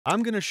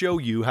I'm going to show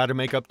you how to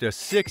make up to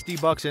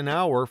 $60 an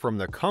hour from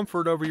the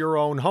comfort of your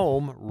own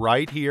home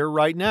right here,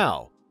 right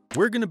now.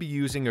 We're going to be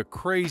using a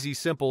crazy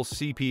simple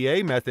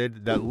CPA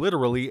method that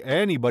literally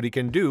anybody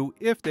can do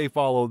if they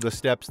follow the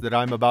steps that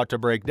I'm about to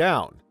break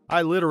down.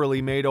 I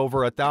literally made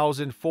over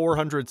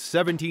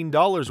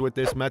 $1,417 with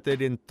this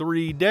method in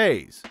 3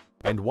 days.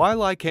 And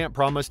while I can't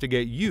promise to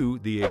get you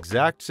the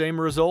exact same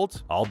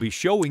results, I'll be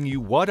showing you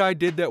what I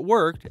did that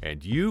worked,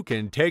 and you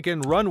can take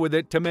and run with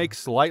it to make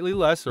slightly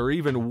less or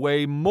even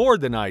way more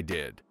than I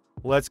did.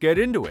 Let's get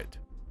into it.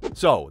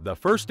 So, the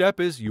first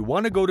step is you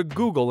want to go to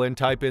Google and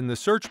type in the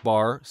search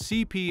bar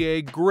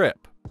CPA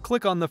grip.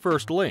 Click on the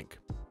first link.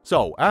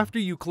 So, after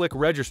you click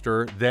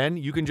register, then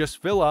you can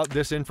just fill out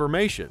this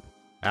information.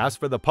 As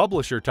for the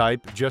publisher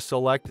type, just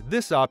select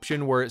this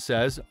option where it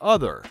says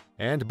Other.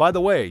 And by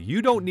the way,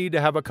 you don't need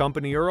to have a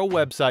company or a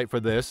website for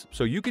this,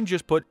 so you can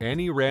just put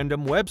any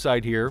random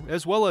website here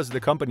as well as the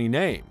company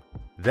name.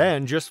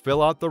 Then just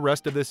fill out the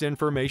rest of this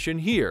information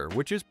here,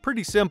 which is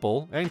pretty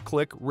simple, and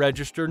click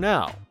Register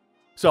Now.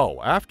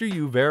 So after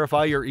you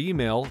verify your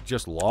email,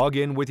 just log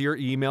in with your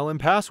email and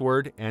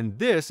password, and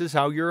this is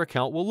how your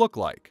account will look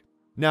like.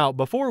 Now,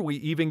 before we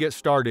even get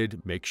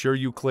started, make sure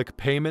you click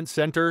Payment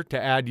Center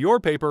to add your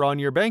paper on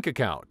your bank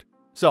account.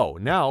 So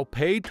now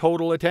pay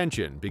total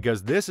attention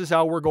because this is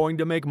how we're going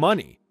to make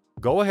money.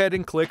 Go ahead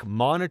and click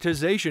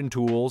Monetization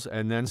Tools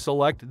and then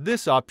select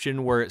this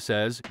option where it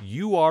says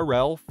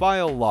URL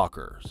File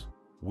Lockers.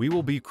 We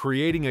will be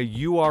creating a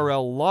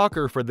URL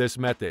locker for this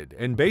method,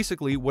 and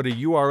basically what a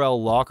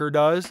URL locker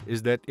does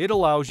is that it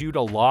allows you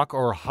to lock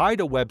or hide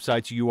a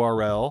website's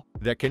URL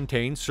that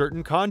contains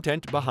certain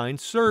content behind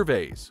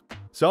surveys.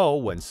 So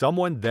when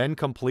someone then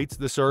completes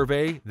the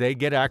survey, they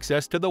get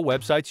access to the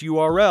website's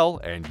URL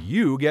and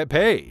you get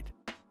paid.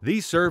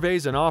 These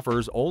surveys and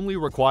offers only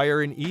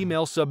require an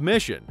email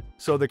submission,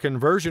 so the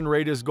conversion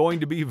rate is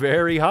going to be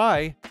very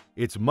high.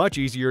 It's much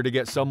easier to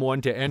get someone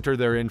to enter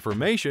their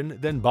information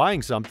than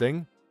buying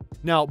something.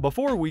 Now,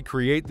 before we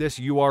create this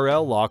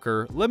URL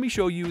locker, let me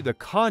show you the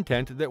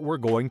content that we're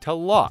going to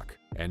lock.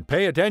 And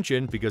pay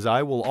attention because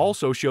I will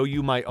also show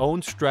you my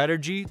own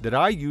strategy that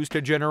I use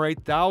to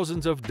generate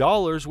thousands of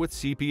dollars with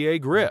CPA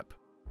grip.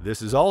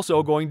 This is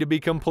also going to be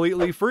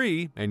completely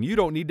free, and you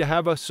don't need to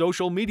have a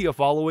social media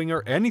following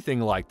or anything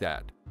like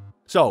that.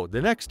 So,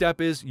 the next step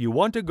is you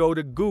want to go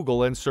to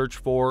Google and search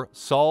for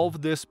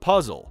Solve This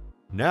Puzzle.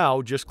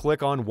 Now, just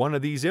click on one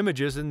of these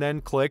images and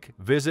then click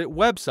Visit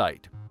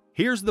Website.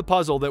 Here's the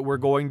puzzle that we're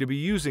going to be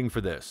using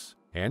for this.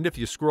 And if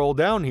you scroll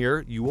down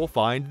here, you will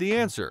find the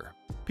answer.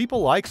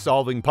 People like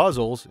solving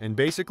puzzles, and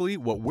basically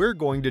what we're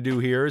going to do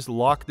here is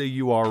lock the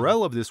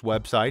URL of this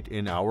website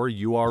in our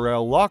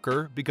URL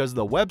locker because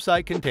the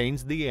website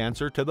contains the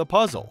answer to the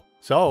puzzle.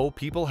 So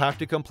people have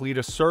to complete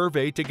a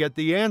survey to get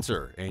the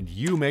answer, and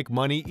you make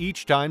money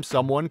each time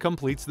someone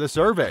completes the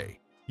survey.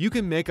 You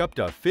can make up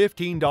to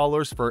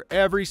 $15 for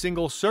every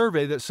single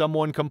survey that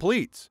someone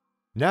completes.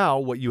 Now,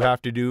 what you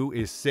have to do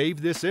is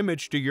save this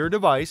image to your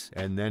device,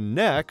 and then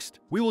next,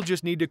 we will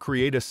just need to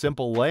create a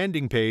simple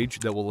landing page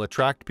that will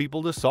attract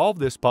people to solve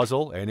this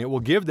puzzle, and it will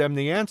give them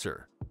the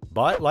answer.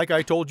 But like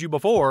I told you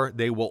before,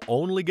 they will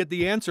only get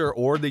the answer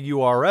or the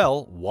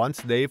URL once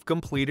they've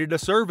completed a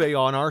survey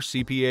on our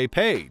CPA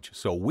page,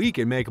 so we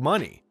can make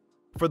money.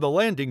 For the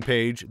landing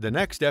page, the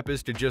next step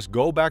is to just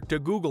go back to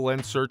Google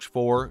and search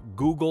for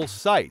Google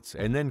Sites,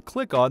 and then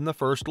click on the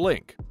first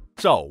link.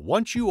 So,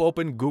 once you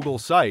open Google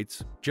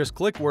Sites, just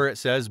click where it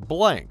says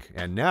blank,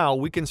 and now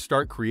we can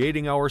start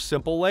creating our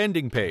simple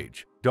landing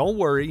page. Don't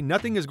worry,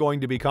 nothing is going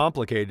to be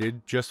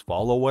complicated, just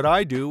follow what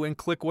I do and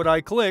click what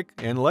I click,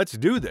 and let's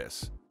do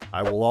this.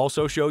 I will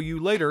also show you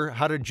later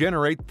how to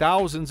generate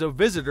thousands of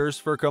visitors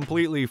for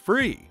completely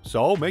free,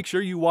 so make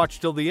sure you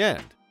watch till the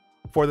end.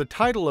 For the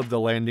title of the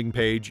landing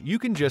page, you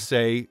can just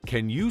say,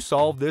 "Can you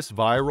solve this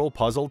viral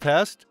puzzle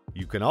test?"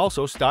 You can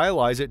also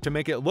stylize it to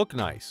make it look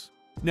nice.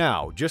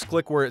 Now, just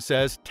click where it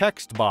says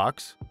text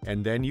box,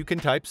 and then you can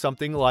type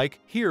something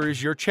like, "Here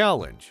is your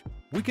challenge."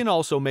 We can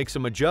also make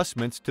some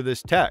adjustments to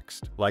this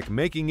text, like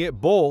making it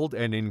bold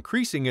and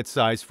increasing its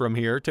size from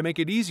here to make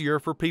it easier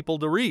for people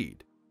to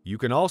read. You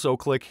can also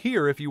click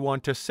here if you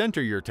want to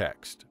center your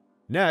text.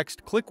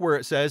 Next, click where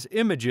it says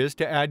Images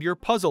to add your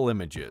puzzle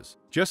images.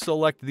 Just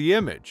select the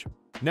image.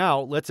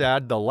 Now, let's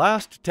add the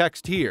last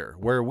text here,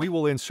 where we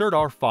will insert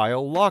our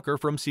file locker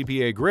from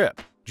CPA grip.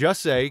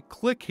 Just say,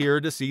 "Click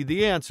here to see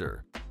the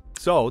answer."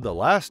 So the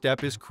last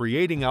step is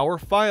creating our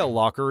file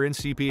locker in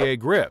CPA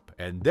grip,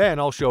 and then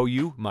I'll show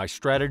you my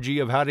strategy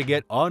of how to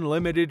get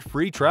unlimited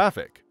free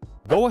traffic.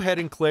 Go ahead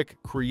and click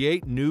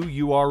Create New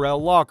URL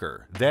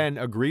Locker, then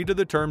agree to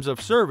the terms of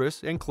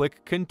service and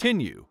click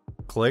Continue.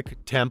 Click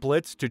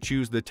Templates to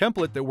choose the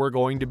template that we're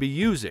going to be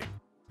using.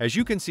 As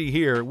you can see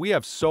here, we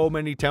have so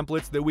many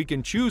templates that we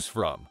can choose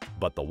from,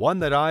 but the one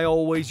that I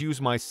always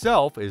use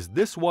myself is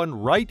this one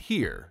right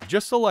here.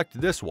 Just select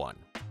this one.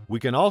 We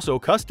can also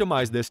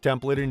customize this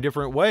template in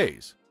different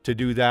ways. To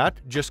do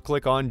that, just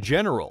click on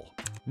General.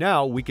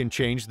 Now we can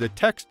change the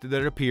text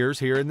that appears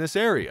here in this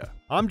area.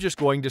 I'm just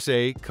going to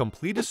say,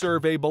 complete a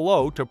survey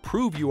below to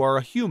prove you are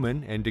a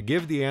human and to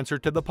give the answer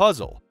to the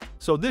puzzle.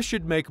 So this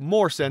should make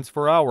more sense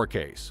for our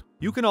case.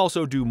 You can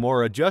also do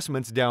more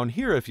adjustments down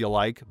here if you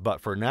like,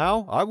 but for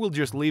now, I will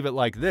just leave it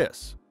like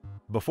this.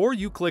 Before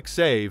you click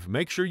Save,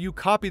 make sure you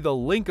copy the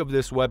link of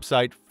this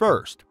website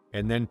first,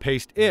 and then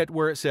paste it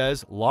where it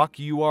says Lock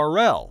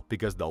URL,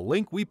 because the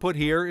link we put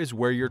here is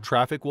where your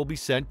traffic will be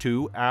sent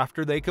to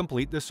after they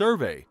complete the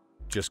survey.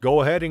 Just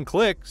go ahead and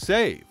click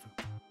Save.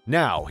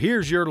 Now,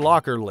 here's your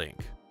locker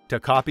link. To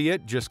copy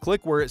it, just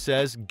click where it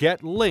says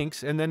Get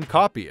Links and then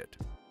copy it.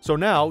 So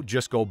now,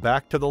 just go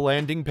back to the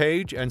landing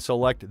page and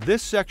select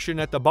this section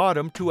at the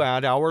bottom to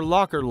add our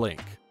locker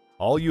link.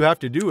 All you have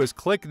to do is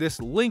click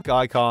this link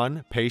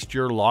icon, paste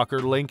your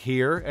locker link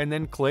here, and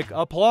then click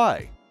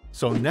Apply.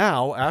 So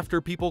now,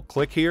 after people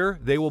click here,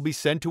 they will be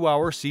sent to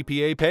our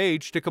CPA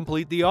page to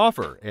complete the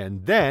offer,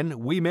 and then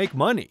we make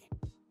money.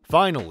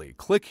 Finally,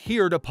 click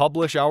here to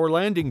publish our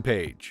landing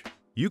page.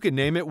 You can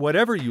name it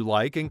whatever you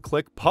like and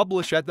click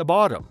Publish at the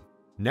bottom.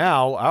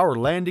 Now, our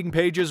landing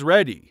page is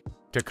ready.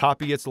 To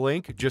copy its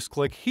link, just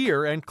click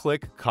here and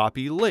click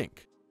Copy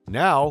Link.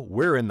 Now,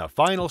 we're in the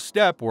final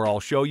step where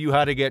I'll show you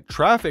how to get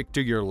traffic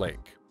to your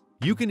link.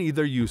 You can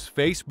either use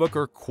Facebook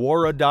or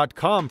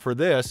Quora.com for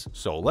this,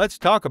 so let's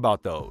talk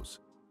about those.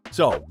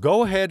 So,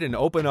 go ahead and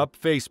open up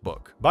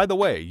Facebook. By the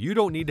way, you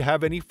don't need to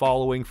have any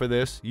following for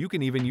this. You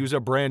can even use a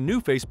brand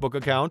new Facebook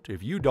account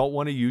if you don't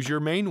want to use your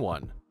main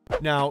one.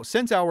 Now,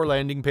 since our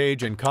landing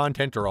page and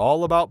content are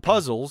all about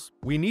puzzles,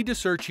 we need to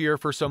search here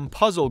for some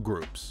puzzle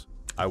groups.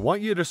 I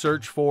want you to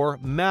search for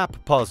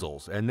map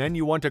puzzles, and then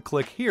you want to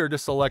click here to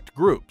select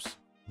groups.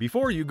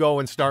 Before you go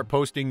and start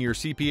posting your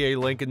CPA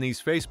link in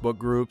these Facebook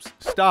groups,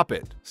 stop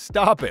it.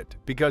 Stop it,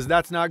 because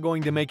that's not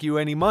going to make you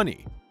any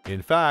money.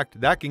 In fact,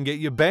 that can get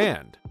you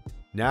banned.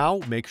 Now,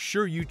 make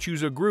sure you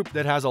choose a group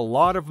that has a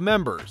lot of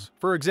members.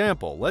 For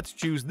example, let's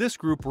choose this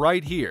group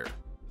right here.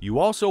 You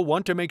also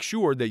want to make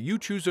sure that you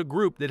choose a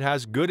group that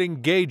has good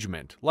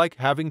engagement, like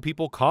having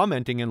people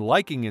commenting and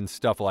liking and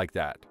stuff like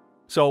that.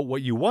 So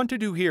what you want to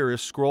do here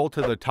is scroll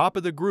to the top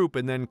of the group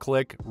and then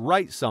click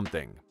Write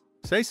Something.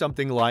 Say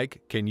something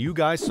like, can you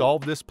guys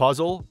solve this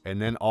puzzle?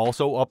 And then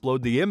also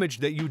upload the image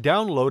that you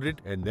downloaded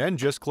and then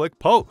just click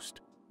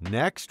Post.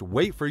 Next,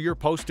 wait for your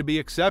post to be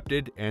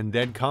accepted and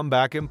then come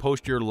back and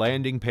post your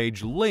landing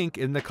page link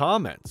in the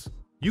comments.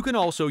 You can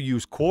also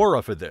use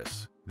Quora for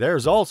this.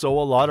 There's also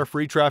a lot of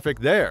free traffic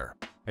there.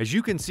 As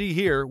you can see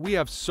here, we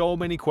have so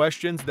many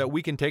questions that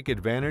we can take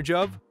advantage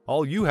of.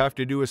 All you have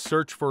to do is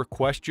search for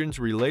questions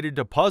related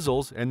to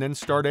puzzles and then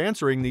start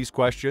answering these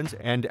questions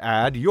and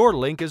add your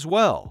link as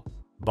well.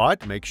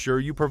 But make sure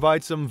you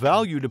provide some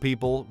value to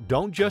people.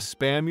 Don't just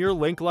spam your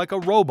link like a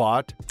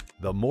robot.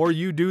 The more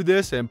you do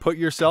this and put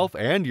yourself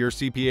and your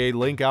CPA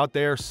link out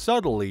there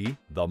subtly,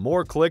 the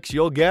more clicks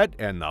you'll get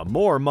and the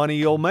more money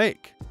you'll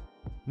make.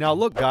 Now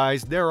look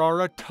guys, there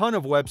are a ton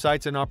of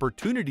websites and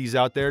opportunities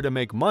out there to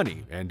make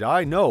money, and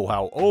I know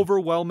how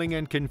overwhelming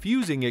and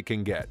confusing it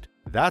can get.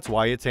 That's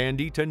why it's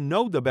handy to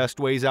know the best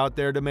ways out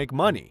there to make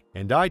money,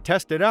 and I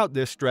tested out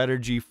this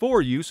strategy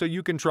for you so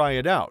you can try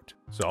it out.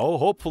 So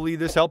hopefully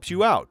this helps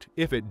you out.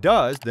 If it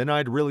does, then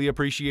I'd really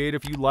appreciate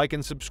if you like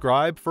and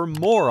subscribe for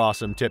more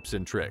awesome tips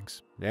and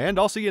tricks. And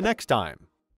I'll see you next time.